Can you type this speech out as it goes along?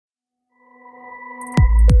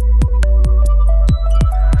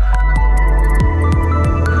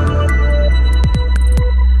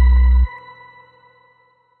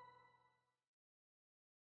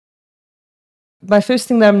my first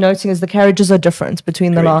thing that I'm noticing is the carriages are different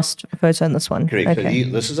between the Correct. last photo and this one. Correct. Okay. So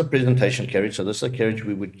this is a presentation carriage. So this is a carriage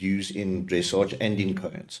we would use in dressage and in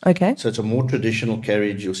cones. Okay. So it's a more traditional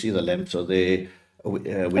carriage. You'll see the lamps are there.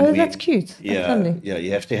 That's cute. That's lovely. Yeah.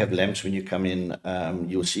 You have to have lamps when you come in.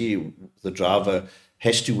 You'll see the driver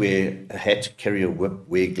has to wear a hat, carry a whip,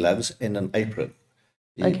 wear gloves, and an apron.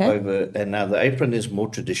 Okay. And now the apron is more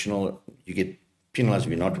traditional. You get penalized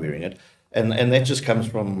if you're not wearing it. And that just comes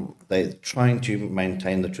from they're trying to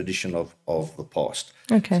maintain the tradition of the past.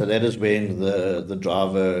 Okay. So that is when the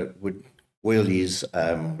driver would oil his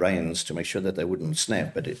reins to make sure that they wouldn't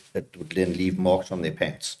snap, but it would then leave marks on their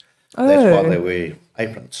pants. Oh. That's why they wear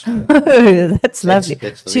aprons. Oh, that's lovely.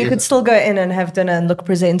 That's the so you could reason. still go in and have dinner and look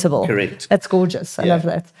presentable. Correct. That's gorgeous. I love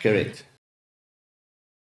that. Correct.